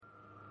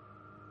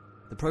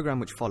The programme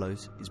which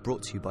follows is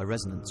brought to you by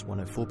Resonance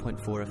 104.4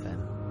 FM.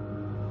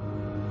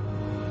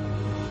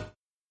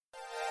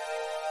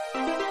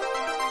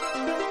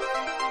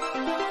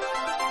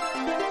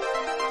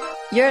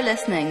 You're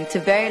listening to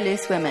Very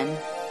Loose Women.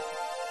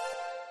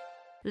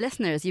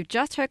 Listeners, you've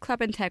just heard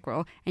Club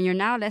Integral, and you're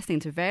now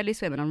listening to Very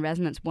Loose Women on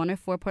Resonance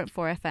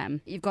 104.4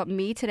 FM. You've got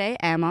me today,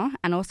 Emma,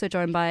 and also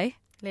joined by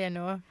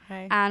Leonore.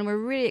 Hi. And we're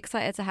really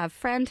excited to have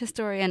friend,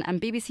 historian, and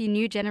BBC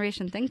New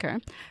Generation thinker,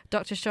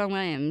 Dr. Sean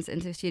Williams,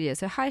 into the studio.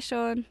 So hi,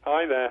 Sean.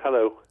 Hi there.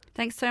 Hello.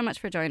 Thanks so much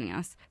for joining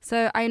us.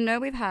 So I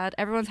know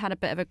everyone's had a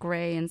bit of a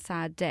grey and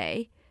sad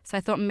day. So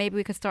I thought maybe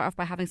we could start off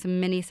by having some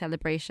mini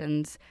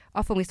celebrations.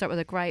 Often we start with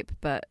a gripe,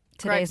 but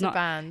today's not.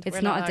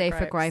 It's not a day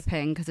for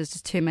griping because there's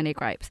just too many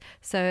gripes.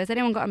 So has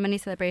anyone got a mini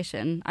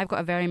celebration? I've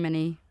got a very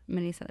mini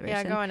celebration.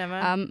 Yeah, go on,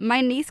 Emma.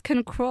 My niece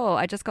can crawl.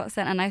 I just got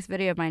sent a nice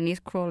video of my niece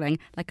crawling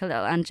like a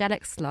little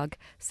angelic slug.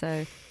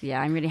 So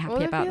yeah, I'm really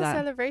happy about that. All of your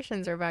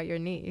celebrations are about your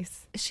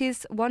niece.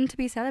 She's one to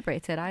be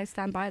celebrated. I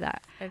stand by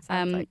that. It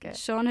sounds like it.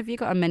 Sean, have you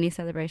got a mini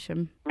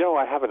celebration? No,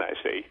 I haven't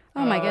actually.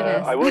 Oh my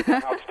goodness. I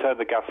wasn't allowed to turn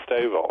the gas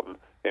stove on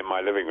in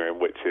my living room,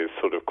 which is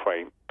sort of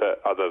quaint,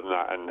 but other than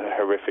that, and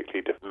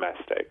horrifically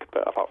domestic.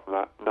 But apart from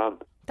that, none.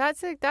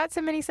 That's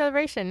a mini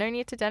celebration. No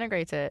need to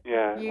denigrate it.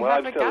 Yeah,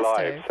 I'm still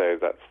alive, so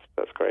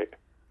that's great.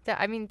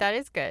 I mean, that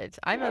is good.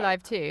 I'm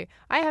alive too.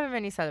 I have a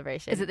mini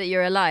celebration. Is it that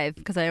you're alive?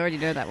 Because I already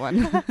know that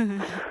one.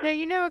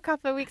 No, a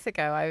couple of weeks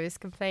ago, I was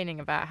complaining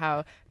about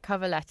how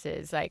cover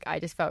letters, I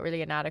just felt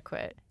really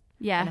inadequate.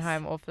 Yes. And how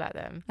I'm awful at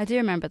them. I do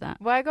remember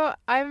that. Well,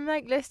 I'm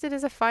listed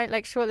as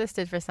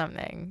shortlisted for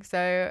something.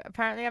 So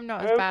apparently I'm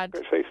not as bad.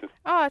 Congratulations.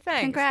 Oh,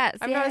 thanks. Congrats.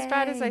 I'm not as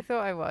bad as I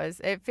thought I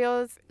was. It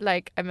feels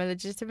like I'm a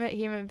legitimate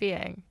human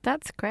being.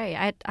 That's great.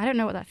 I don't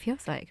know what that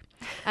feels like.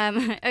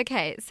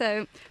 Okay,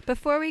 so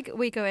before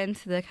we go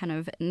into the kind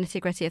of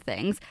nitty-gritty of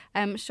things,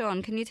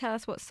 Sean, can you tell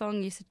us what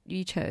song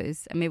you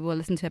chose? And maybe we'll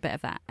listen to a bit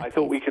of that. I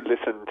thought we could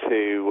listen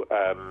to,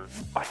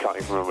 I can't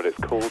even remember what it's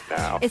called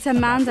now. It's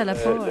Amanda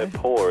Lepore.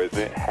 Lepore, isn't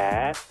it?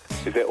 Hair?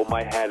 Is it All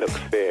My Hair Looks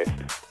Fierce?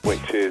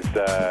 Which is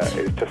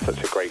it's just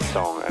such a great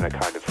song and a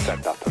kind of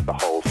send-up of the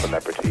whole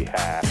celebrity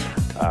hair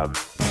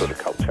sort of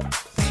culture.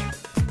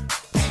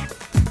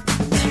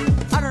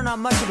 I don't know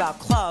much about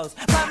clothes,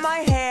 but my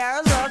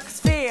hair looks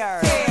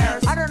fierce.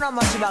 I don't know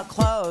much about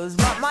clothes,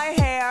 but my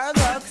hair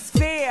looks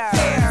fierce.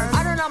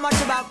 I don't know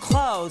much about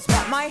clothes,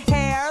 but my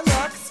hair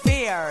looks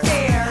fierce.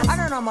 I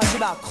don't know much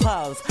about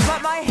clothes,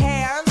 but my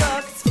hair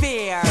looks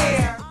fierce.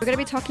 We're going to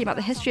be talking about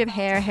the history of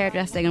hair,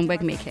 hairdressing and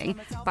wig making,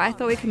 but I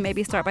thought we could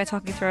maybe start by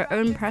talking through our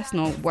own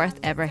personal worst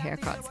ever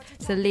haircuts.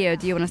 So Leo,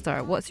 do you want to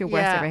start? What's your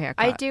worst ever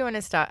haircut? I do want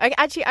to start.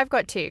 Actually, I've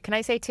got two. Can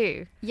I say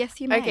two? Yes,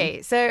 you may.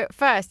 Okay, so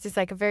first is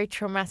a very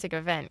traumatic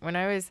event. When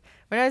I was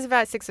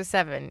about 6 or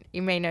 7,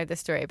 you may know the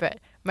story, but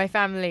my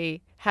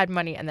family had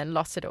money and then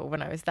lost it all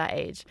when I was that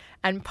age.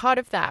 And part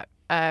of that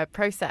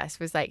process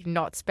was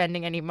not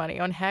spending any money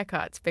on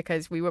haircuts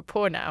because we were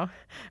poor now.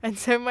 And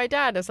so my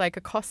dad, as a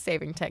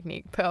cost-saving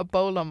technique, put a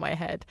bowl on my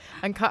head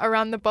and cut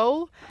around the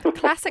bowl.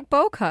 Classic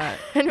bowl cut.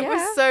 And it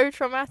was so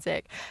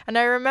traumatic. And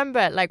I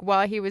remember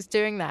while he was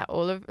doing that,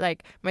 all of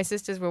my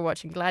sisters were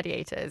watching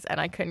Gladiators and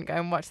I couldn't go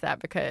and watch that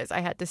because I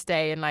had to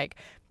stay and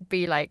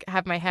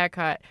have my hair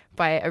cut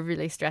by a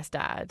really stressed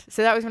dad.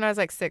 So that was when I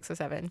was 6 or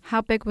 7. How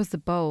big was the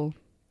bowl?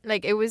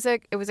 It was a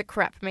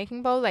crepe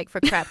making bowl,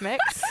 for crepe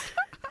mix.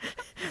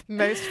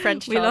 Most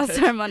French childhood. We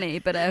lost our money,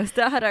 but I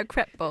still had our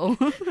crepe bowl.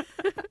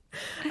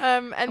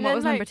 And what then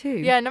was number 2?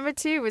 Yeah, number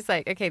 2 was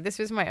okay, this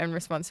was my own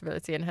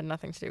responsibility and had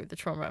nothing to do with the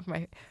trauma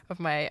of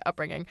my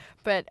upbringing.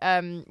 But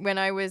when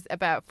I was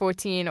about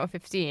 14 or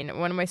 15,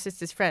 one of my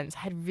sister's friends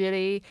had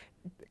really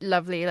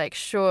lovely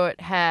short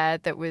hair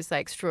that was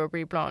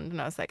strawberry blonde, and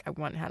I was I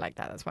want hair like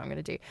that. That's what I'm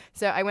going to do.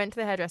 So I went to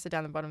the hairdresser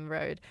down the bottom of the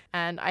road,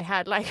 and I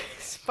had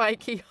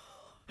spiky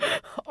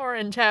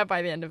orange hair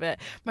by the end of it.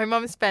 My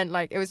mum spent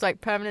it was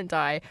permanent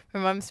dye. My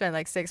mum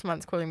spent 6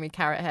 months calling me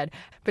carrot head,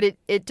 but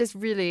it just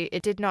really,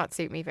 it did not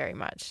suit me very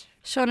much.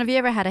 Sean, have you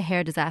ever had a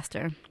hair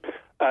disaster?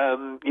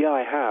 Yeah,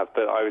 I have,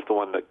 but I was the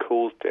one that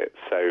caused it.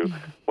 So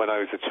when I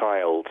was a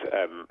child,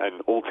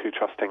 an all too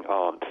trusting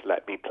aunt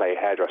let me play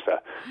hairdresser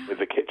with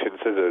the kitchen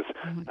scissors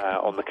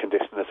on the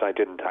condition that I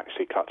didn't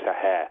actually cut her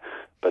hair,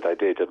 but I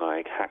did, and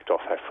I hacked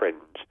off her fringe.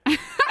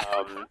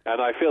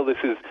 And I feel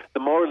this is, the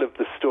moral of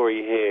the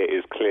story here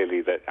is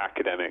clearly that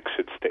academics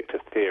should stick to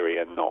theory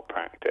and not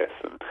practice,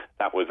 and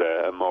that was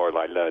a moral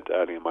I learned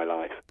early in my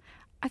life.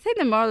 I think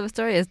the moral of the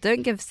story is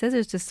don't give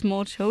scissors to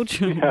small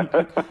children.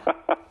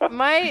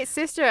 My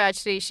sister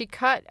actually, she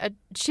cuts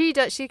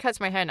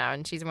my hair now,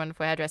 and she's a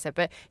wonderful hairdresser,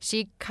 but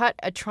she cut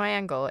a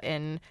triangle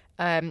in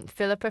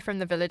Philippa from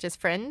The Village's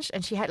Fringe,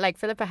 and she had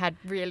Philippa had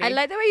really... I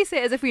like the way you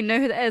say it as if we know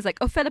who that is.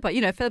 Philippa,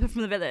 Philippa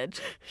from The Village.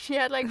 She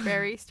had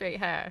very straight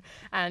hair,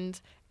 and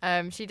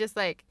she just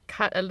like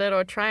cut a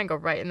little triangle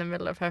right in the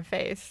middle of her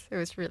face. It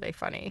was really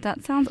funny.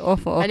 That sounds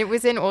awful. And it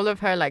was in all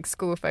of her like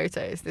school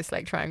photos, this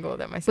like triangle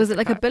that my sister Was it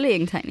like cut. a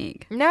bullying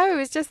technique? No, it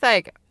was just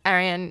like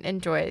Ariane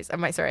enjoys,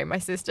 my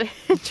sister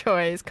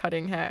enjoys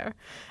cutting hair,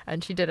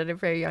 and she did it at a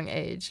very young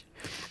age.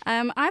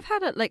 I've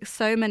had like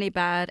so many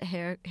bad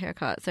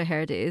haircuts or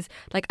hairdos.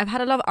 Like I've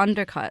had a lot of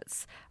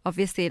undercuts,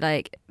 obviously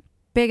like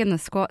big in the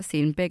squat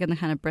scene, big in the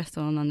kind of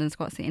Bristol and London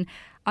squat scene,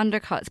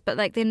 undercuts, but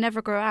like they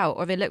never grow out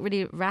or they look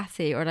really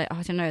ratty or like,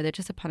 I don't know, they're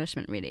just a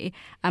punishment really.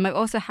 I've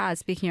also had,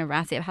 speaking of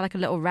ratty, I've had like a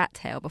little rat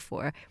tail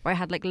before where I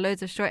had like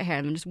loads of short hair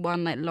and then just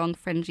one like long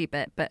fringy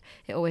bit, but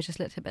it always just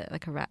looked a bit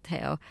like a rat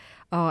tail.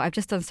 Oh, I've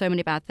just done so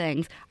many bad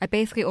things. I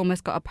basically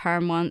almost got a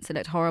perm once. It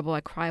looked horrible.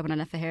 I cried when I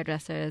left the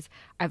hairdressers.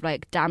 I've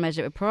like damaged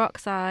it with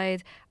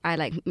peroxide. I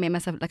like made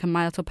myself like a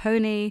My Little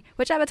Pony,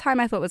 which at the time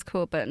I thought was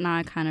cool, but now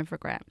I kind of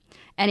regret.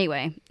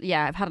 Anyway,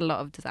 yeah, I've had a lot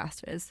of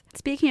disasters.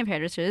 Speaking of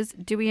hairdressers,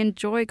 do we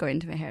enjoy going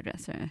to a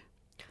hairdresser?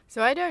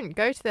 So I don't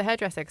go to the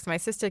hairdresser because my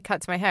sister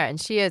cuts my hair, and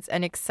she is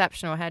an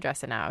exceptional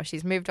hairdresser now.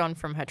 She's moved on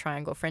from her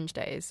triangle fringe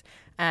days.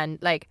 And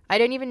like, I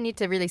don't even need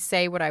to really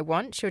say what I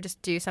want. She'll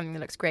just do something that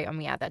looks great on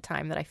me at that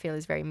time that I feel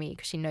is very me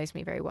because she knows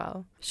me very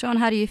well. Sean,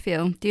 how do you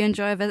feel? Do you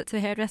enjoy a visit to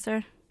a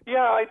hairdresser?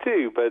 Yeah, I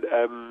do, but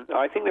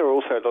I think there are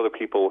also a lot of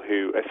people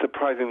who, a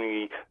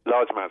surprisingly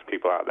large amount of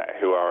people out there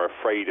who are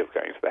afraid of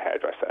going to the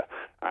hairdresser,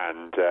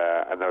 and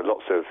there are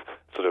lots of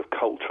sort of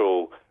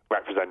cultural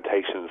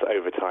representations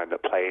over time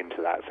that play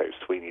into that, so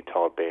Sweeney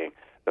Todd being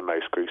the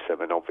most gruesome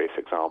and obvious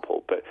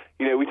example. But,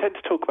 you know, we tend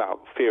to talk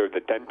about fear of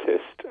the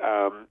dentist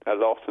a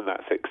lot, and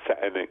that's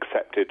an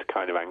accepted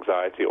kind of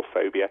anxiety or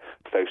phobia,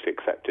 socially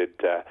accepted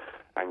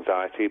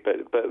anxiety, but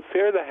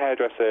fear of the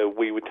hairdresser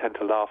we would tend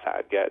to laugh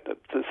at, yet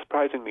a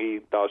surprisingly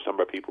large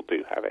number of people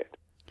do have it.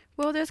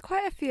 Well, there's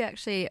quite a few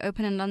actually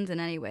open in London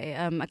anyway.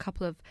 A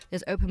couple of,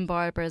 there's Open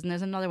Barbers, and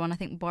there's another one, I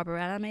think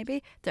Barbarella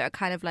maybe, that are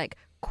kind of like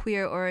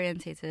queer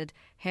orientated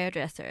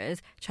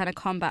hairdressers trying to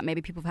combat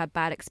maybe people who've had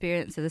bad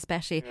experiences,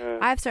 especially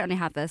I've certainly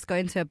had this,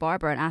 going to a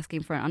barber and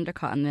asking for an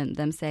undercut and then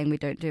them saying we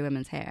don't do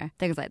women's hair,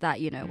 things like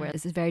that, you know, where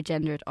it's a very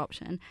gendered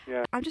option.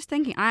 I'm just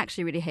thinking, I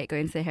actually really hate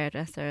going to the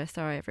hairdresser.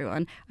 Sorry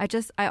everyone.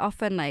 I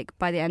often, like,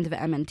 by the end of it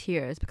I'm in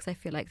tears because I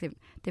feel like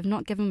they've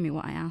not given me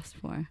what I asked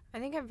for. I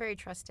think I'm very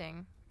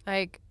trusting.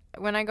 Like,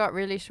 when I got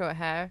really short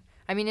hair,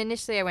 I mean,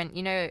 initially I went,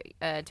 you know,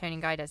 Tony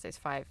and Guy does those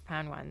 £5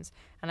 ones,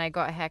 and I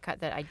got a haircut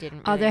that I didn't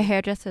really... Other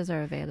hairdressers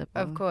are available.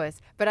 Of course.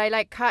 But I,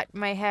 like, cut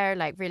my hair,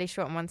 like, really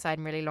short on one side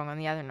and really long on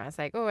the other, and I was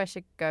like, oh, I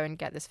should go and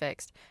get this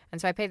fixed. And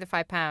so I paid the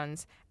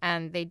 £5,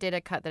 and they did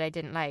a cut that I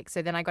didn't like,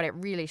 so then I got it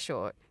really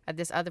short at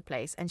this other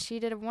place, and she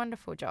did a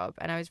wonderful job,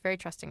 and I was very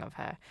trusting of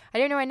her. I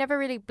don't know, I never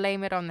really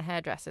blame it on the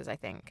hairdressers, I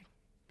think.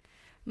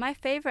 My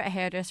favourite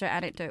hairdresser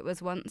anecdote was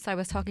once I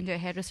was talking to a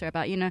hairdresser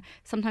about, you know,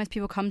 sometimes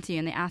people come to you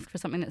and they ask for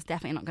something that's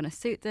definitely not going to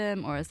suit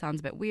them or it sounds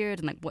a bit weird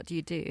and like, what do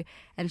you do?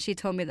 And she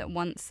told me that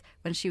once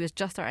when she was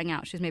just starting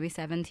out, she was maybe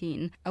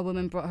 17, a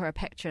woman brought her a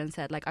picture and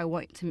said, like, I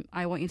want you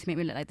to make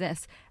me look like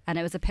this. And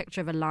it was a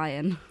picture of a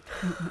lion.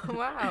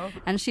 Wow.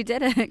 And she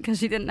did it because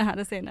she didn't know how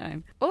to say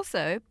no.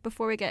 Also,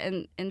 before we get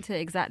into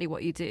exactly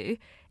what you do,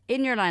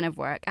 in your line of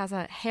work, as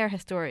a hair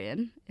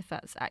historian, if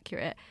that's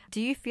accurate,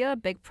 do you feel a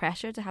big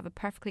pressure to have a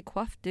perfectly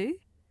coiffed do?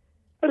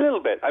 A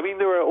little bit. I mean,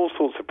 there are all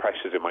sorts of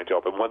pressures in my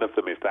job, and one of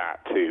them is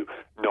that to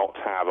not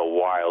have a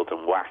wild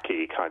and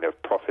wacky kind of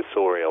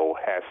professorial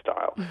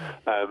hairstyle.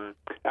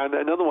 And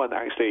another one,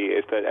 actually,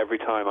 is that every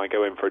time I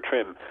go in for a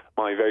trim,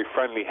 my very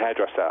friendly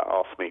hairdresser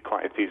asks me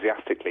quite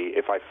enthusiastically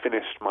if I've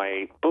finished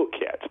my book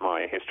yet,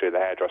 my History of the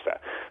Hairdresser.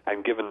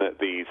 And given that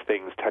these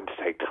things tend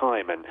to take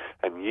time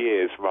and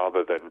years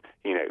rather than,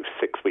 you know,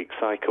 6-week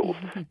cycles,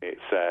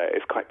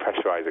 it's quite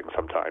pressurizing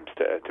sometimes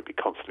to be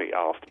constantly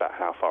asked about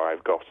how far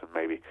I've got, and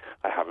maybe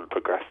I haven't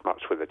progressed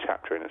much with a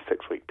chapter in a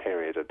 6-week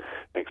period, and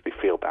makes me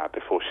feel bad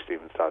before she's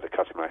even started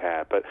cutting my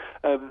hair. But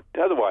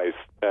otherwise,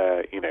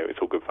 you know, it's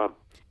all good fun.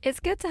 It's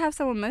good to have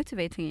someone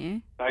motivating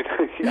you.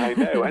 I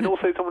know, and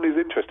also someone who's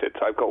interested.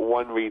 So I've got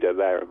one reader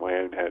there in my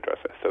own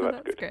hairdresser, so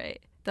that's good. Great.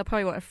 They'll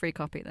probably want a free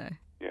copy though.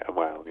 Yeah,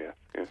 well, yeah.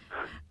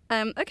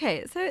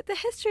 Okay, so the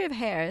history of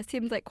hair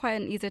seems like quite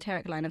an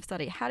esoteric line of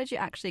study. How did you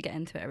actually get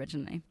into it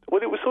originally?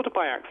 Well, it was sort of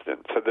by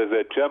accident. So there's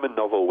a German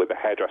novel with a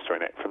hairdresser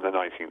in it from the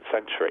 19th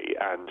century,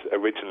 and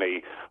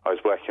originally I was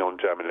working on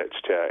German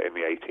literature in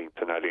the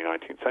 18th and early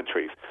 19th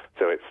centuries.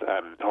 So it's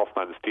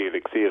Hoffmann's Die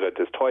Elixiere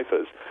des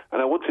Teufels,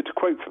 and I wanted to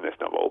quote from this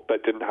novel,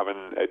 but didn't have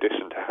an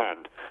edition to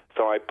hand.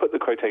 So I put the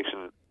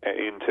quotation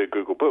into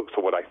Google Books,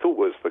 or what I thought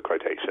was the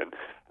quotation,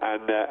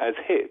 and as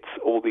hits,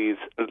 all these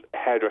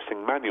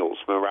hairdressing manuals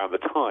from around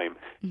the time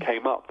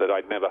came up that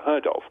I'd never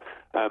heard of.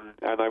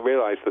 And I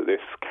realized that this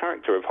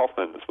character of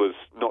Hoffmann's was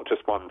not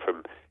just one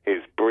from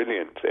his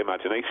brilliant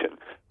imagination,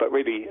 but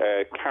really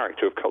a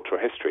character of cultural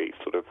history,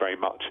 sort of very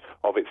much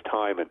of its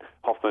time. And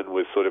Hoffmann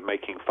was sort of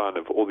making fun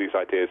of all these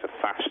ideas of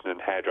fashion and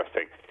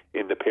hairdressing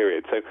in the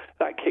period. So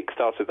that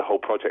kick-started the whole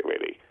project,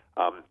 really,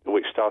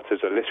 which started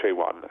as a literary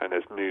one and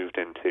has moved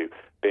into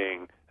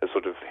being a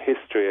sort of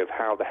history of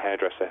how the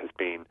hairdresser has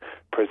been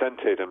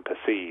presented and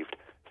perceived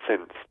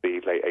since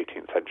the late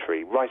 18th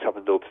century, right up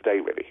until today,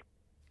 really.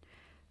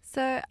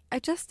 So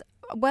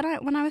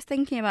when I was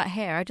thinking about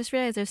hair, I just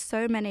realised there's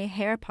so many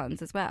hair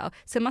puns as well.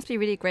 So it must be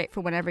really great for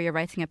whenever you're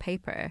writing a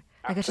paper.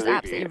 Like, it's just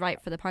absolutely right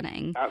for the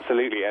punning.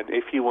 Absolutely. And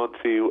if you want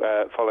to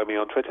follow me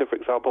on Twitter, for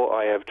example,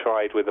 I have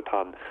tried with a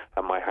pun,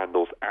 and my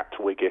handle's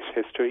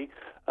 @WigishHistory.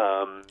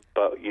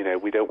 But,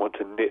 we don't want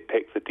to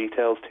nitpick the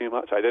details too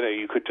much. I don't know,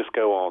 you could just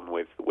go on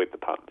with the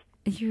puns.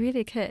 You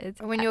really could.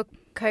 When you're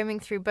combing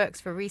through books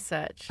for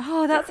research.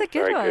 Oh, that's a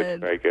good one. Good,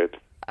 very good.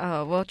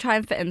 Oh, we'll try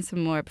and fit in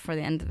some more before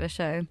the end of the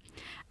show.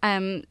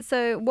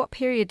 So what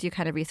period do you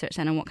kind of research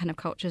then, and what kind of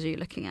cultures are you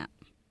looking at?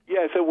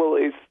 Yeah, so,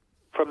 it's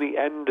from the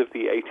end of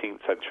the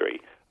 18th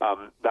century.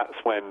 That's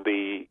when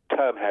the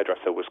term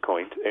hairdresser was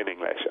coined in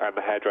English, and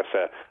the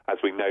hairdresser, as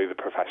we know the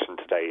profession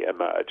today,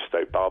 emerged.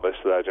 So barbers,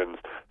 surgeons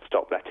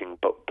stopped letting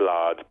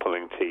blood,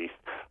 pulling teeth.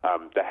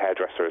 The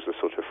hairdresser as a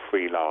sort of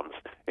freelance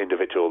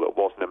individual that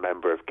wasn't a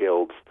member of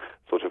guilds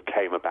sort of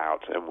came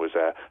about and was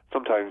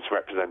sometimes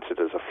represented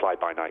as a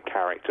fly-by-night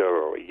character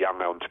or a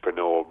young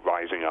entrepreneur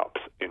rising up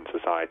in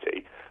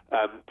society.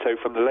 So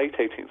from the late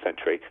 18th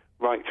century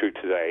right through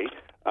today,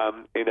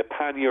 in a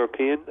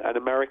pan-European and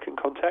American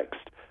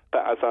context.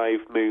 But as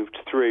I've moved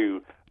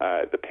through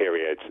the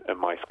period, and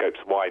my scope's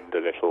widened a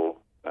little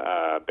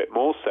bit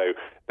more, so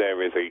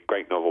there is a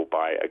great novel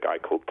by a guy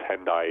called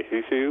Tendai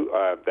Hutu,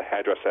 The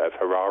Hairdresser of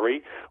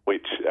Harare,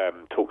 which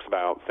talks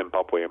about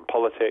Zimbabwean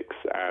politics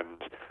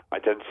and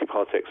identity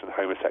politics and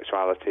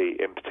homosexuality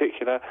in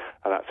particular,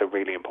 and that's a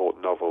really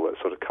important novel that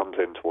sort of comes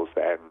in towards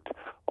the end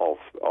of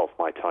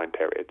my time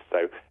period.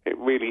 So it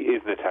really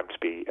is an attempt to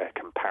be a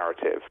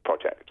comparative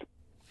project.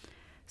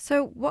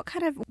 So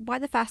why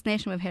the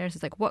fascination with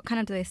hairdressers? Like, what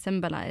kind of do they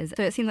symbolise?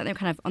 So it seems like they're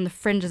kind of on the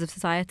fringes of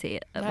society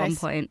at one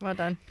point. Well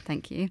done.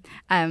 Thank you.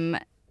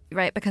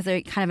 Right, because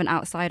they're kind of an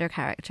outsider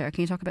character.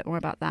 Can you talk a bit more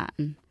about that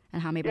and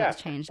how maybe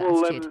that's changed the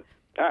attitude?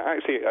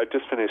 Actually, I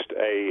just finished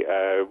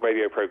a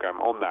radio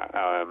program on that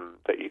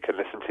that you can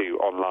listen to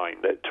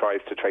online that tries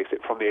to trace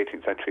it from the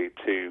 18th century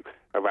to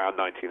around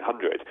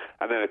 1900,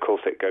 and then of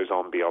course it goes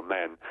on beyond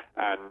then,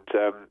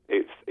 and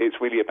it's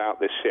really about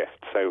this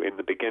shift. So in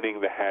the beginning,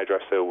 the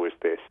hairdresser was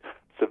this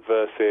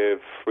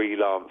subversive,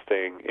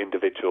 freelancing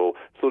individual,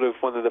 sort of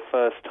one of the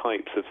first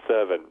types of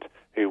servant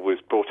who was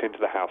brought into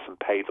the house and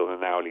paid on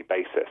an hourly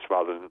basis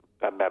rather than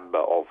a member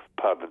of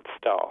permanent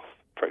staff,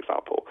 for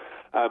example,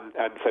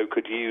 and so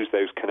could use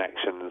those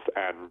connections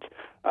and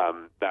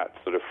that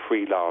sort of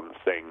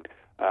freelancing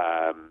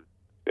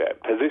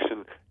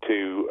position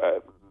to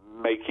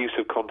make use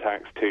of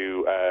contacts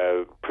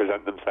to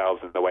present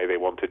themselves in the way they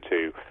wanted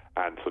to,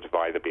 and sort of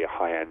either be a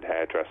high-end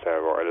hairdresser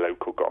or a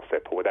local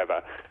gossip or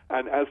whatever.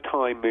 And as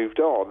time moved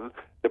on,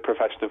 the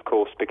profession, of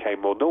course,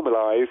 became more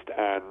normalized,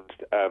 and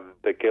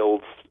the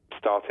guilds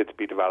started to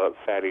be developed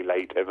fairly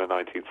late in the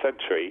 19th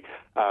century.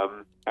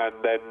 And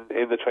then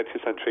in the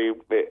 20th century,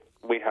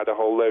 we had a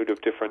whole load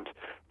of different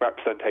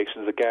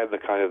representations. Again, the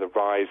kind of the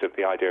rise of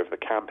the idea of the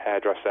camp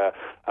hairdresser.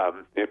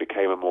 It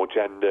became a more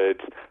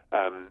gendered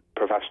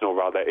professional,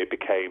 rather. It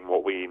became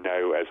what we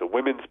know as a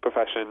women's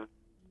profession,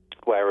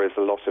 whereas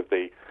a lot of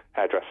the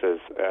hairdressers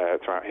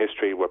throughout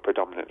history were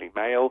predominantly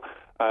male.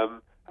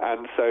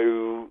 And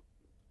so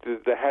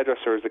the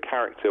hairdresser is a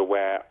character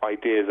where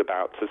ideas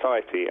about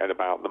society and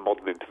about the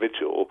modern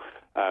individual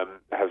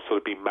have sort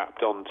of been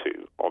mapped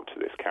onto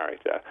this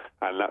character,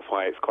 and that's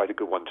why it's quite a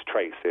good one to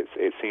trace.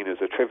 It's seen as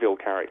a trivial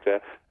character,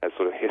 as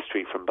sort of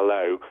history from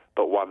below,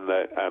 but one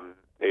that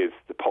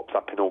pops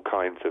up in all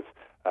kinds of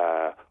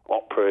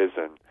operas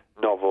and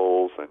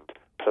novels and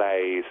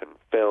plays and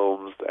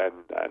films and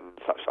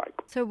such like.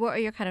 So what are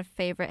your kind of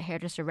favourite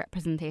hairdresser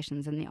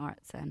representations in the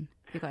arts then?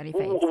 Have you got any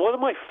favourites? One of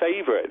my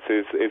favourites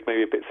is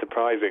maybe a bit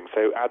surprising.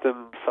 So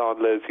Adam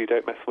Sandler's You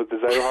Don't Mess with the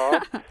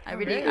Zohar. I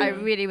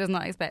really was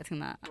not expecting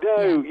that.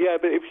 No, yeah,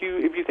 but if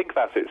you think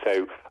about it,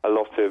 so a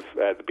lot of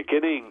the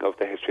beginning of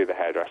the history of the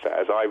hairdresser,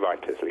 as I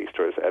write at least,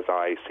 or as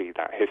I see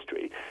that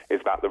history,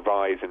 is about the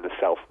rise in the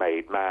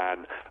self-made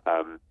man,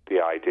 the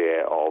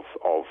idea of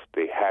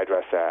the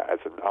hairdresser as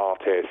an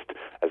artist,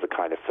 as a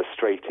kind of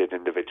frustrated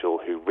individual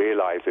who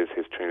realizes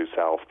his true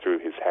self through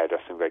his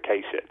hairdressing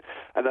vocation.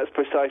 And that's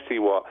precisely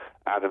what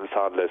Adam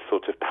Sandler's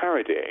sort of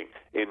parodying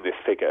in this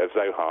figure of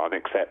Zohan,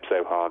 except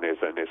Zohan is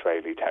an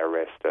Israeli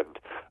terrorist and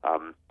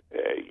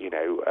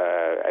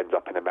ends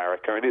up in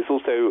America, and it's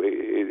also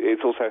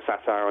a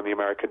satire on the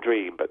American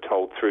dream, but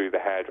told through the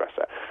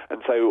hairdresser.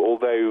 And so,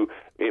 although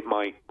it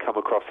might come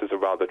across as a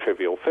rather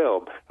trivial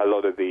film, a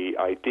lot of the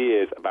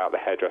ideas about the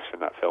hairdresser in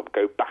that film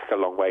go back a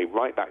long way,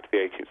 right back to the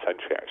 18th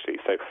century, actually.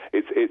 So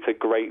it's a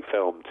great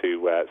film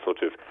to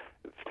sort of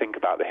think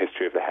about the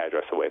history of the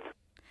hairdresser with.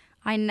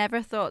 I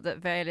never thought that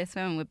Very Loose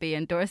Women would be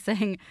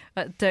endorsing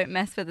Don't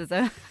Mess with the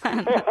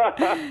Zohan.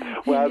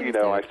 Well,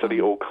 I study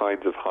all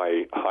kinds of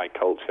high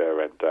culture,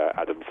 and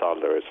Adam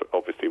Sandler is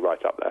obviously right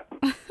up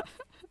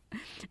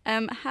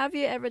there. Have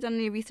you ever done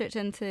any research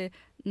into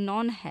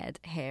non-head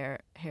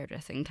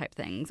hairdressing type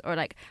things? Or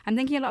like, I'm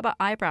thinking a lot about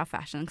eyebrow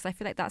fashion because I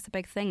feel like that's a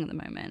big thing at the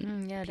moment.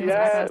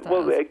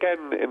 Well,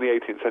 again, in the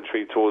 18th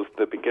century, towards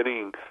the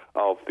beginning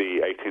of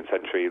the 18th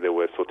century, there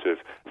were sort of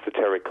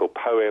satirical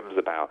poems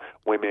about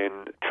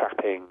women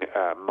trapping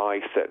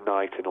mice at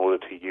night in order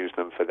to use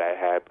them for their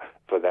hair,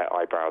 for their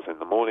eyebrows in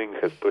the morning,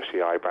 because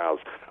bushy eyebrows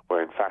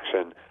were in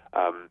fashion.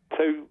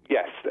 So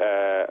yes,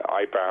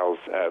 eyebrows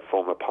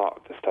form a part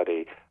of the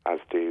study, as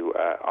do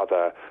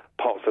other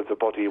parts of the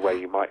body where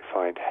you might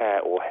find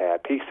hair or hair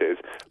pieces.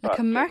 Like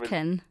a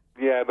merkin.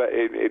 Yeah, but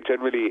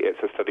generally it's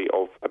a study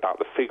about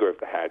the figure of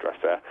the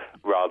hairdresser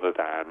rather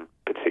than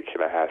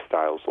particular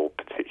hairstyles or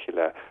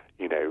particular,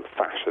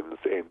 fashions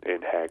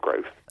in hair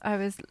growth. I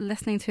was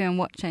listening to and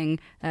watching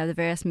the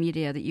various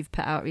media that you've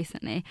put out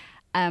recently,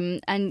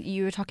 and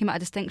you were talking about a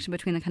distinction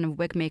between the kind of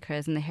wig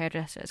makers and the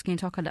hairdressers. Can you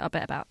talk a little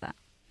bit about that?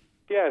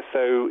 Yeah,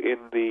 so in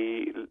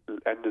the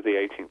end of the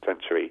 18th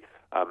century,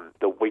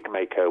 the wig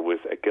maker was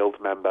a guild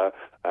member,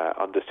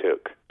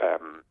 undertook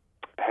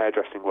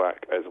hairdressing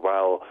work as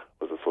well,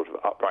 was a sort of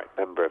upright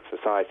member of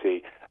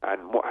society.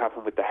 And what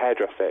happened with the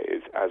hairdresser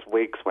is, as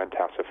wigs went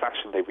out of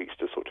fashion, they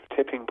reached a sort of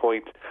tipping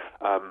point,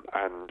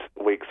 and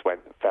wigs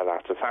fell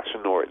out of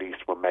fashion, or at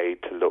least were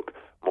made to look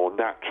more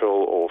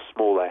natural, or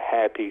smaller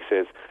hair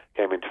pieces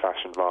came into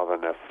fashion rather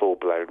than a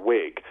full-blown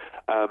wig.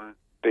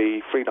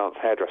 The freelance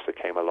hairdresser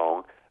came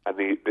along, and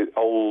the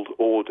old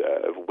order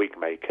of wig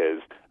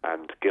makers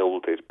and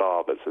gilded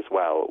barbers as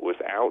well was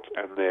out,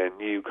 and the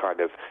new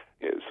kind of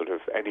sort of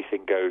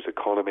anything goes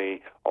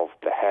economy of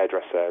the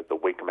hairdresser, the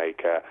wig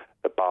maker,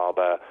 the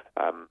barber,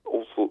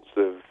 all sorts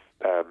of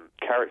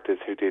characters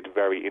who did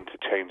very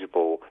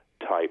interchangeable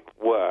type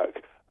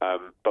work,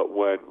 but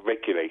weren't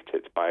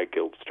regulated by a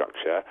guild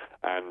structure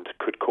and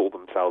could call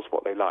themselves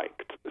what they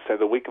liked. So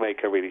the wig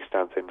maker really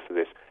stands in for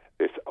this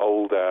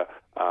older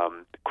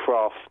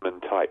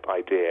craftsman type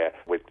idea.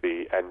 With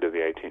the end of the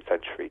 18th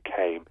century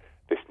came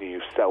this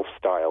new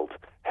self-styled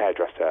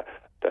hairdresser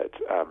that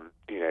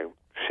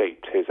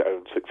shaped his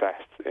own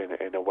success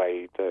in a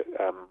way that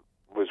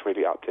was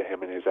really up to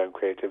him and his own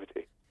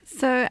creativity.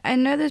 So I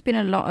know there's been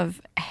a lot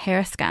of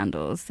hair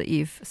scandals that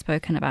you've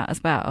spoken about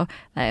as well.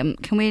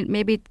 Can we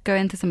maybe go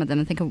into some of them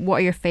and think of what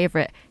are your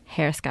favourite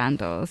hair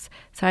scandals?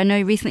 So I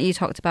know recently you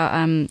talked about,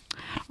 I'm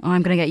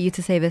going to get you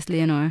to say this,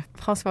 Leonor.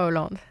 François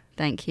Hollande.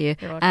 Thank you.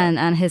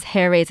 And his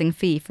hair-raising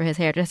fee for his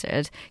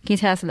hairdressers. Can you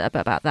tell us a little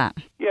bit about that?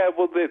 Yeah,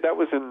 well, that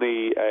was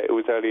it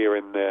was earlier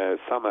in the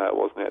summer,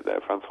 wasn't it,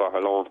 that François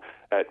Hollande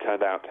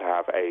turned out to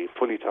have a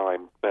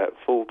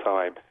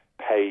full-time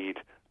paid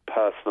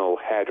personal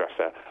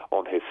hairdresser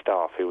on his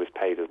staff who was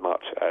paid as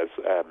much as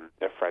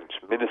a French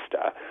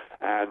minister,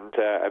 and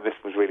this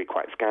was really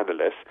quite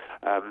scandalous.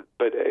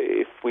 But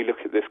if we look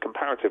at this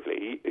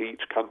comparatively,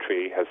 each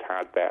country has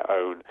had their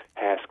own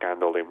hair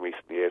scandal in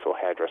recent years, or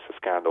hairdresser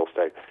scandal.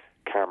 So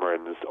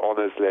Cameron's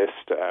honours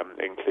list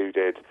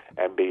included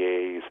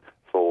MBEs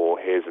for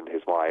his and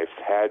his wife's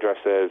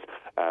hairdressers.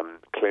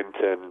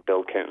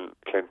 Bill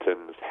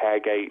Clinton's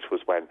Hairgate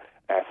was when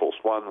Air Force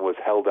One was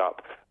held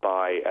up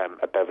by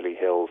a Beverly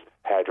Hills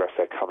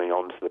hairdresser coming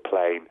onto the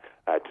plane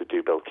to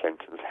do Bill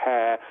Clinton's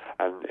hair,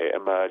 and it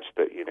emerged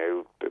that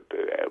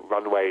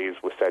runways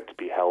were said to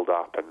be held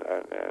up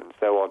and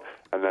so on.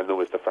 And then there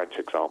was the French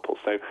example.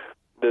 So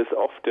there's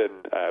often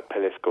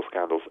political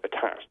scandals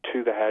attached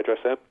to the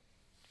hairdresser,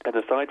 and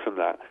aside from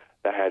that,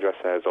 the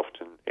hairdresser has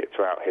often,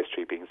 throughout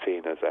history, been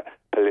seen as a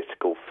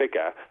political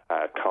figure.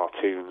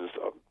 Cartoons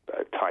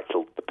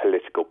titled The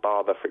Political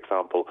Barber, for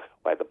example,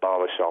 where the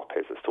barbershop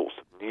is a source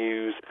of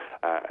news,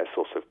 a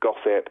source of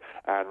gossip,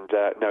 and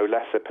no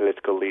less a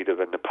political leader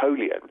than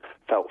Napoleon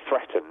felt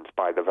threatened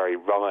by the very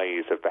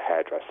rise of the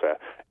hairdresser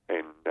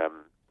in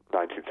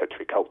 19th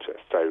century culture.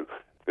 So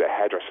the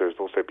hairdresser has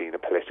also been a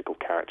political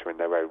character in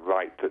their own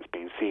right that's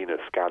been seen as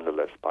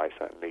scandalous by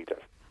certain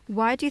leaders.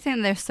 Why do you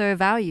think they're so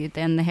valued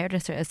then, the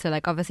hairdressers? So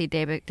like obviously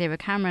David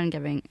Cameron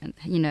giving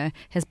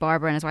his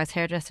barber and his wife's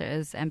hairdresser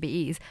as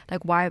MBEs.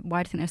 Like why do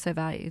you think they're so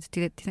valued?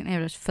 Do you think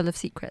they're just full of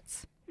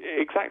secrets?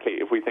 Exactly.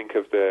 If we think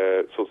of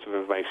the sorts of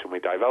information we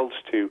divulge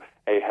to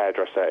a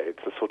hairdresser,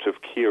 it's a sort of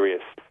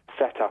curious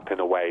setup in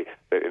a way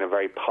that in a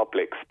very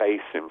public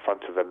space in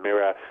front of a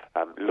mirror,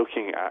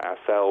 looking at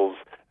ourselves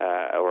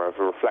or a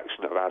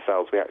reflection of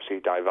ourselves, we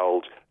actually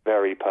divulge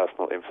very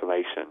personal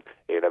information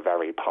in a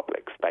very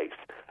public space.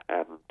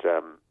 And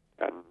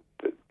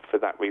for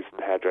that reason,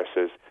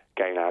 hairdressers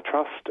gain our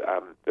trust.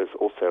 There's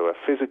also a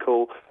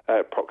physical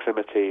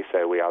proximity,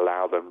 so we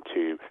allow them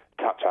to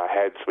touch our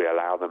heads, we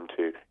allow them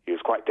to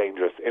use quite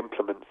dangerous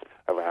implements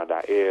around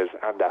our ears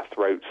and our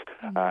throats,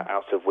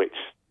 out of which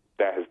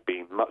there has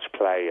been much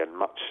play and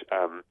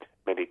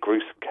many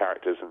gruesome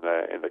characters in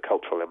the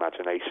cultural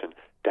imagination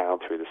down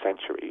through the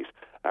centuries.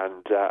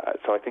 And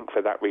so I think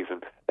for that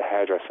reason, the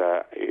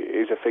hairdresser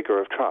is a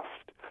figure of trust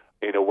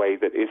in a way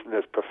that isn't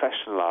as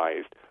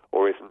professionalized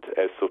or isn't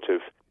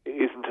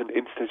an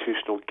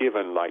institutional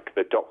given like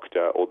the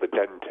doctor or the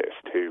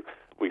dentist, who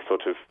we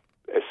sort of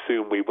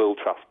assume we will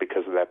trust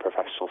because of their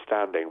professional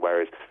standing,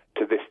 whereas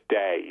to this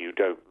day you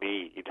don't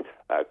need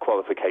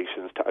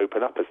qualifications to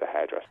open up as a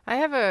hairdresser. I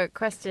have a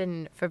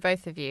question for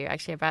both of you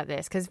actually about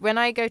this, because when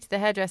I go to the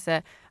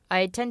hairdresser,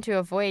 I tend to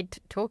avoid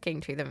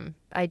talking to them.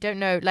 I don't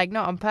know, like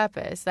not on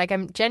purpose. Like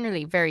I'm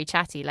generally very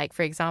chatty. Like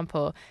for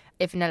example,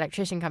 if an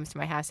electrician comes to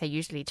my house, I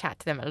usually chat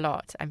to them a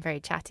lot. I'm very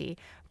chatty.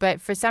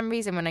 But for some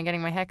reason, when I'm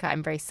getting my haircut,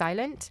 I'm very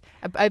silent.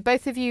 Do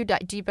both of you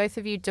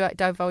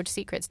divulge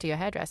secrets to your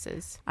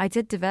hairdressers? I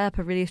did develop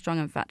a really strong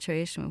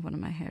infatuation with one of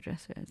my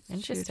hairdressers.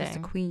 Interesting. She was just a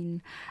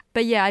queen.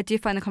 But yeah, I do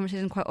find the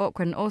conversation quite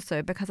awkward. And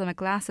also, because I'm a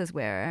glasses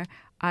wearer,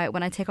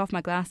 when I take off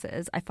my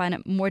glasses, I find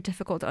it more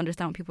difficult to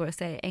understand what people are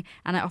saying.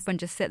 And I often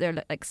just sit there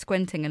like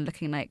squinting and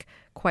looking like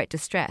quite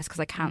distressed because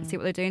I can't see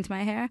what they're doing to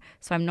my hair.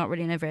 So I'm not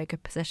really in a very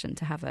good position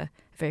to have a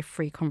very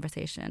free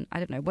conversation. I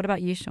don't know. What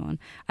about you, Sean?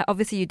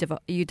 Obviously,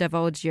 you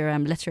divulge your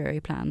literary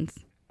plans.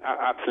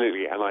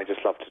 Absolutely, and I just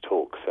love to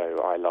talk,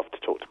 so I love to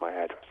talk to my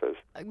hairdressers.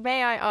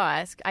 May I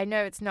ask, I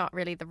know it's not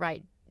really the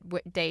right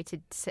day to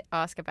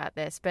ask about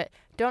this, but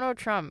Donald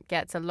Trump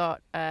gets a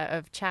lot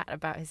of chat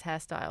about his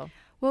hairstyle.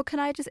 Well, can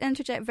I just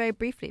interject very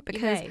briefly?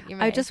 Because you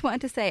may. I just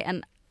wanted to say,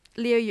 and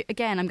Leo,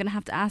 again, I'm going to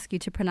have to ask you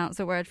to pronounce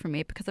a word for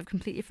me because I've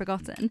completely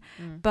forgotten.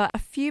 But a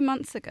few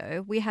months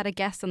ago, we had a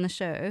guest on the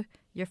show,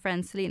 your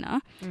friend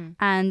Selena,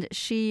 and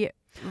she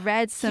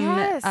read some...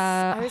 Yes,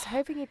 I was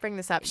hoping you'd bring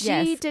this up.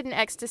 She did an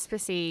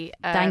Ecstasy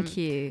Thank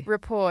you.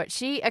 report.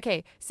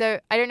 Okay, so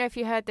I don't know if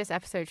you heard this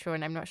episode,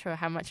 Sean. I'm not sure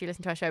how much you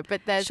listen to our show,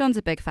 but Sean's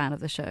a big fan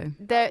of the show.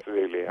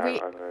 Absolutely,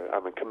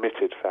 I'm a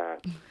committed fan.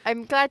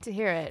 I'm glad to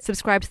hear it.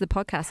 Subscribe to the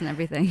podcast and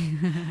everything.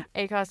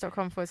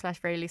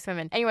 acast.com/veryloose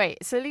women. Anyway,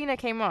 Selena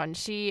came on.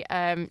 She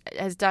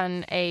has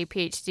done a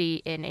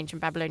PhD in ancient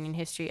Babylonian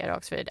history at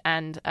Oxford,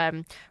 and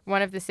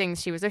one of the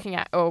things she was looking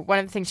at, or one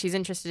of the things she's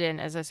interested in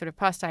as a sort of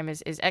pastime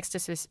is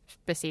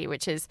ecstasy,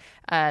 which is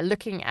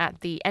looking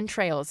at the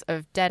entrails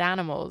of dead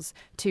animals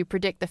to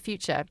predict the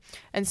future.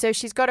 And so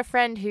she's got a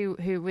friend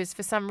who was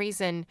for some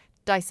reason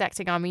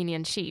dissecting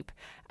Armenian sheep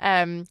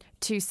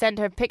to send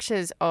her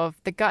pictures of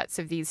the guts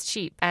of these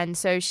sheep. And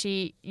so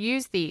she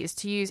used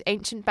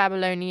ancient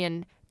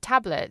Babylonian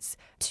tablets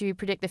to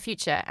predict the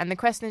future. And the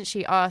question that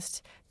she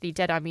asked the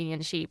dead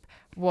Armenian sheep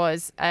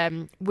was,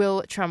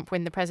 will Trump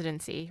win the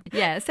presidency?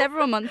 Yeah,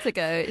 several months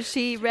ago,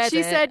 she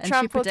said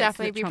Trump will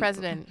definitely be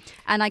president.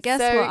 And I guess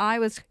so what I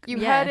was...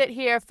 You heard it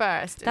here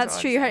first.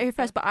 That's true, you heard it here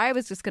first. But I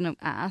was just going to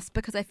ask,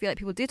 because I feel like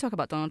people do talk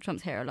about Donald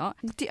Trump's hair a lot.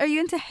 Are you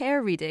into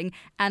hair reading?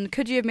 And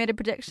could you have made a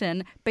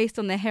prediction based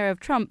on the hair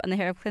of Trump and the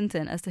hair of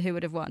Clinton as to who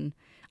would have won?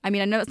 I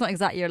mean, I know it's not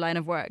exactly your line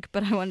of work,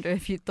 but I wonder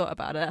if you thought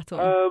about it at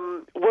all.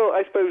 Well,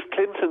 I suppose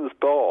Clinton's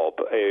bob,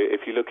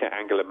 if you look at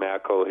Angela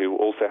Merkel, who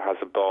also has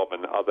a bob,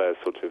 and other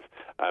sort of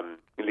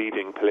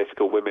leading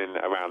political women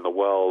around the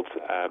world,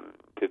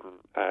 didn't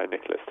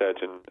Nicola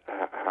Sturgeon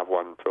have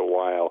one for a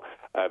while?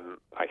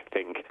 I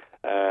think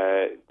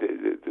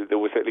there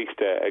was at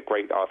least a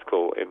great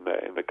article in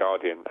the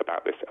Guardian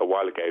about this a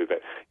while ago,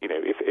 that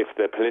if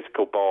the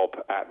political bob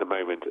at the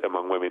moment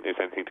among women is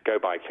anything to go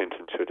by,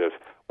 Clinton should have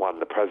won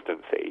the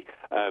presidency.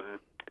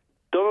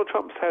 Donald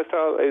Trump's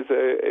hairstyle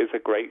is a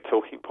great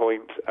talking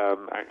point.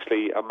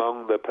 Actually,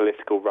 among the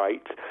political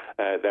right,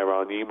 there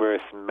are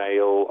numerous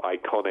male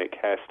iconic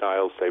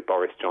hairstyles. So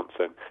Boris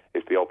Johnson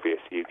is the obvious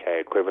UK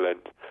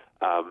equivalent.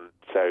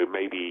 So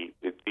maybe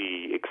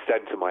the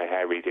extent of my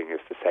hair reading is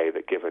to say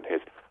that given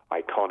his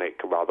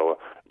iconic, rather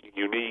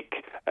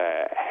unique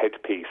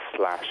headpiece /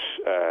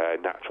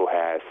 natural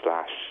hair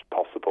 /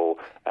 possible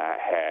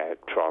hair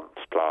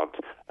transplant.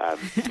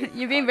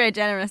 You're being very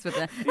generous with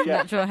the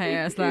natural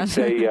hair /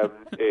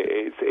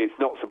 It's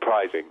not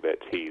surprising that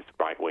he's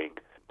right-wing.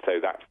 So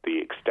that's the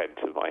extent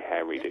of my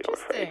hair reading, I'm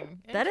afraid.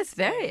 That is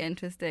very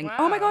interesting. Wow.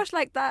 Oh my gosh,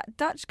 like that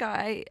Dutch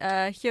guy,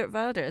 Geert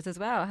Wilders as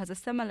well, has a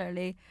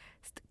similarly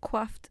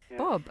coiffed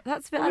bob.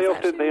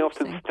 They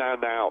often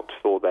stand out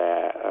for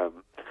their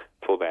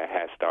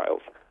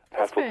hairstyles.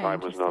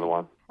 Hasseltine was another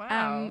one.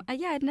 Wow.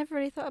 I'd never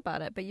really thought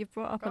about it, but you've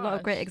brought up a lot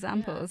of great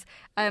examples.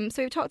 Yeah.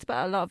 So we've talked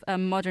about a lot of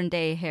modern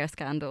day hair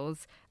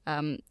scandals.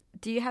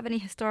 Do you have any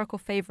historical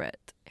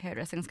favourite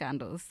hairdressing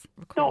scandals?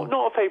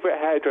 Not a favourite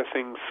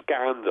hairdressing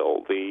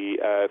scandal.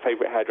 The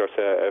favourite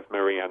hairdresser of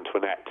Marie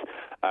Antoinette,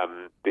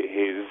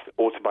 his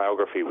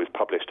autobiography was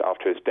published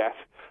after his death,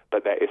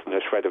 but there isn't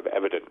a shred of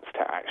evidence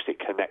to actually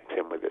connect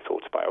him with this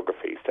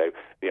autobiography. So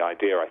the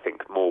idea, I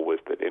think, more was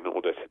that in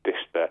order to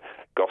dish the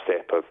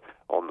gossip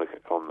on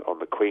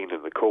the Queen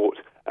and the court,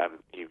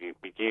 you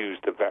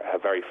used her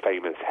very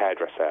famous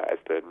hairdresser as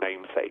the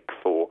namesake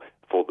for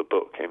the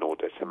book in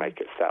order to make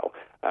it sell.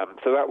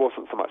 So that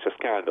wasn't so much a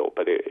scandal,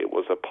 but it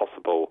was a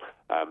possible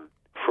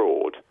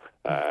fraud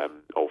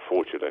or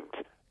fraudulent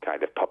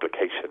kind of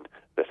publication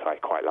that I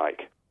quite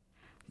like.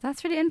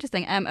 That's really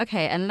interesting.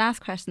 Okay, and last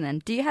question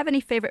then. Do you have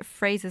any favourite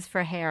phrases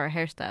for hair or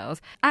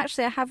hairstyles?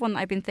 Actually, I have one that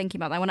I've been thinking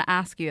about that I want to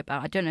ask you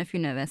about. I don't know if you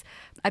know this.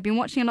 I've been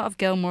watching a lot of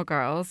Gilmore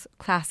Girls,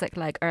 classic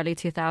like early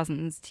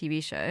 2000s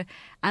TV show,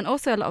 and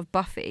also a lot of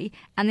Buffy,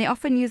 and they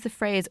often use the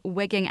phrase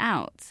wigging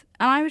out.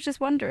 And I was just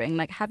wondering,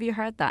 like, have you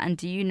heard that? And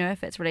do you know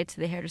if it's related to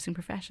the hairdressing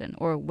profession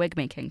or wig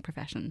making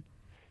profession?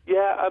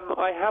 Yeah,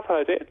 I have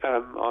heard it.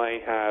 I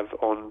have,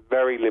 on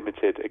very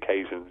limited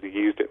occasions,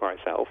 used it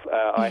myself.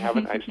 I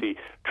haven't actually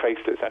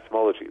traced its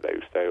etymology, though,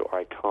 so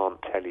I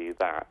can't tell you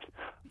that.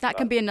 That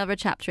can be another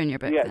chapter in your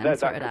book. Yeah, then,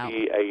 that can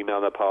be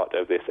another part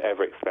of this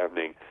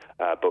ever-expanding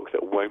book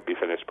that won't be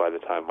finished by the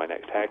time of my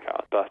next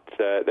haircut. But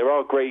there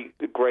are great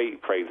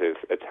phrases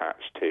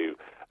attached to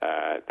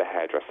the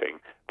hairdressing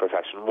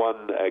profession.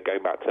 One,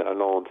 going back to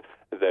Hollande,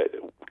 that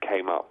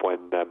came up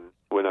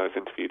when I was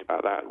interviewed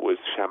about that, was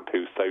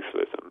shampoo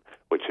socialism,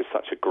 which is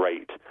such a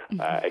great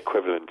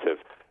equivalent of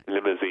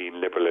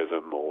limousine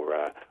liberalism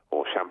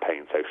or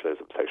champagne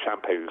socialism. So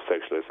shampoo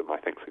socialism, I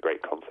think, is a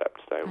great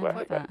concept. So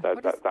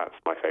that's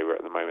my favourite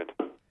at the moment.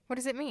 What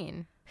does it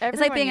mean? It's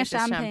like being a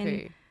champagne.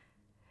 Shampoo.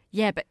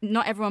 Yeah, but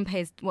not everyone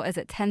pays, what is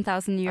it,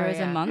 10,000 euros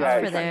a month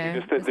for their...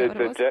 Just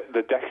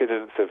the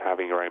decadence of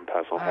having your own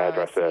personal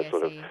hairdresser,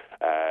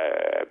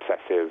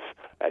 obsessive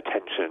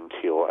attention to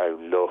your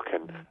own look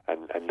and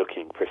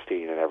looking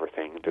pristine and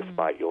everything,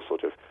 despite your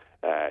sort of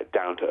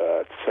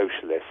down-to-earth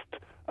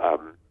socialist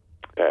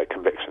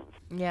convictions.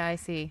 Yeah, I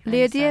see.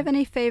 Leah, do you have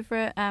any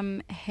favourite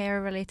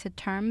hair-related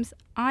terms?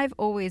 I've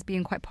always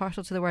been quite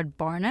partial to the word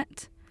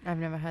Barnet. I've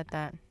never heard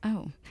that.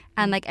 Oh.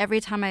 And like every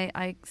time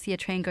I see a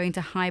train going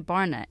to High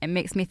Barnet, it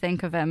makes me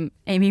think of Amy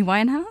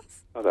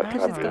Winehouse. Oh, that's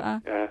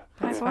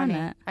High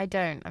Barnet. I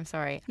don't. I'm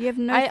sorry. You have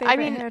no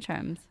favourite hair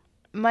terms?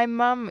 My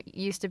mum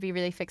used to be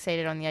really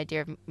fixated on the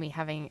idea of me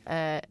having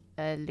a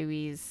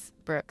Louise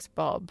Brooks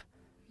bob.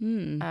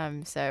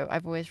 So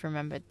I've always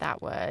remembered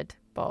that word,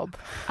 bob.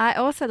 I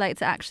also like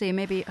to actually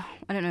maybe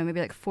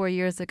like 4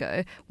 years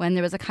ago when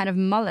there was a kind of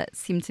mullet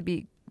seemed to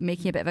be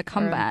making a bit of a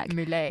comeback.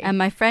 And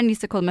my friend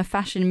used to call them a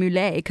fashion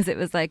mullet because it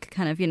was like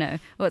kind of,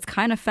 it's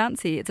kind of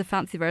fancy. It's a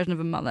fancy version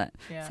of a mullet.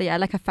 Yeah. So yeah, I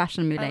like a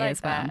fashion mullet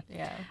as well.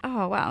 Yeah.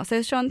 Oh, wow.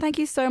 So Sean, thank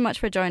you so much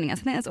for joining us.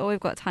 I think that's all we've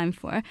got time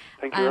for.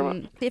 Thank you very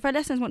much. If our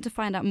listeners want to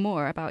find out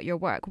more about your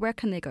work, where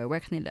can they go?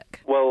 Where can they look?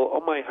 Well,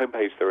 on my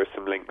homepage there are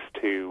some links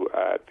to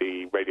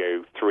the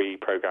Radio 3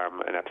 programme,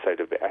 an episode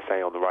of the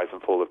essay on the rise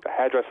and fall of the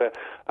hairdresser,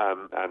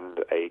 and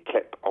a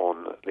clip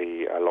on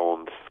the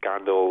Hollande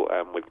scandal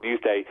with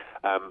Newsday.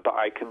 But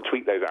I can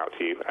tweet those out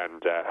to you,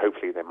 and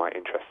hopefully they might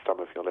interest some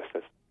of your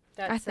listeners.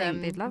 I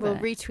think they'd love it. We'll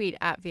retweet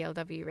at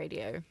VLW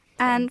Radio.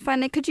 And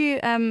finally, could you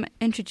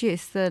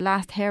introduce the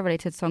last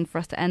hair-related song for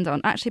us to end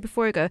on? Actually,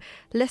 before we go,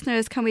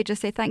 listeners, can we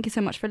just say thank you so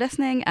much for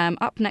listening?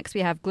 Up next,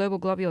 we have Global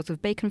Globules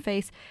with Bacon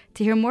Face.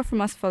 To hear more from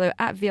us, follow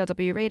at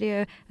VLW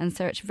Radio and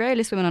search Very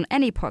Loose Women on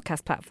any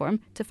podcast platform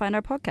to find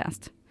our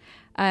podcast.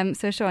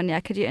 So,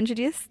 Sean, could you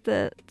introduce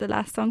the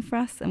last song for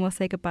us, and we'll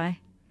say goodbye.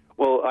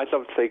 Well, I'd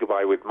love to say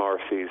goodbye with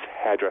Morrissey's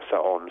Hairdresser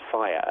on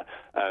Fire.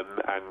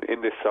 And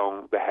in this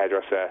song, the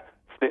hairdresser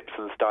snips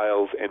and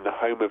styles in the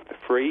home of the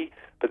free,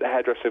 but the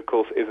hairdresser, of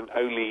course, isn't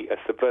only a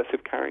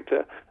subversive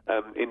character.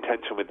 In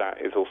tension with that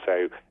is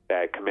also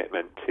their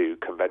commitment to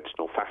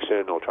conventional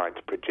fashion or trying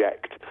to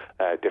project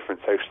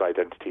different social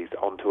identities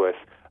onto us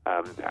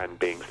and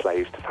being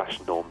slaves to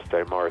fashion norms.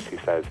 So Morrissey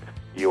says,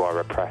 "You are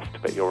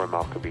oppressed, but you're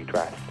remarkably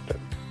dressed." And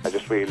I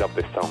just really love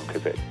this song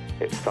because it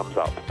sums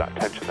up that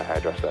tension, the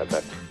hairdresser,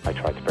 that I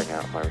tried to bring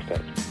out in my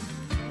research.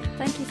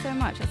 Thank you so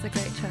much. That's a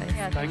great choice.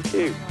 Yeah, thank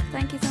you.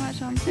 Thank you so much,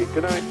 Sean.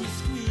 Good night.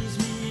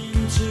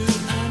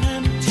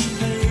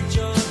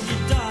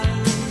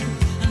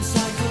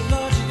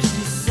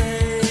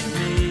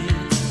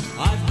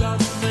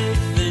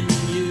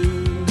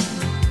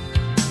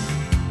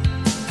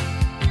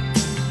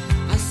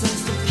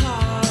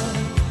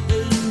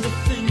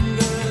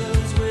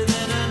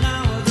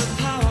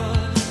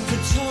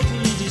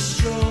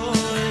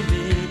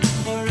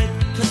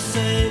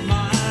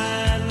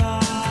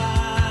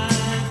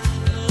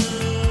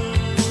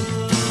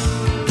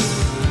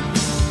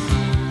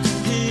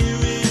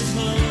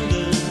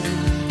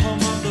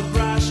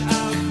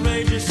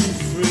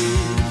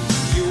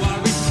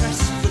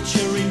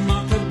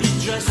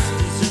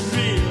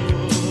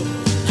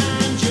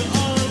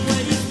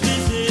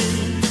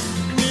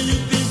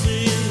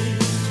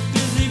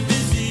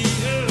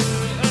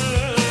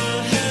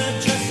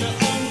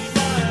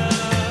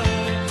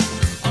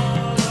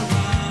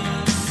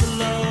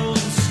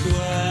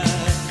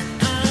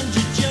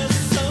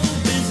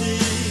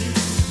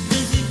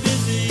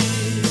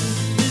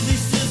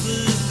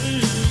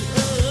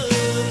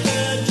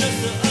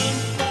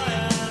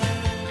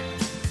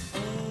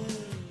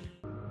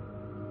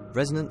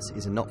 Resonance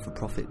is a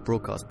not-for-profit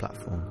broadcast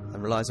platform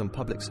and relies on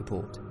public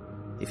support.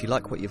 If you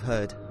like what you've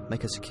heard,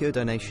 make a secure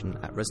donation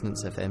at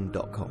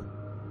resonancefm.com.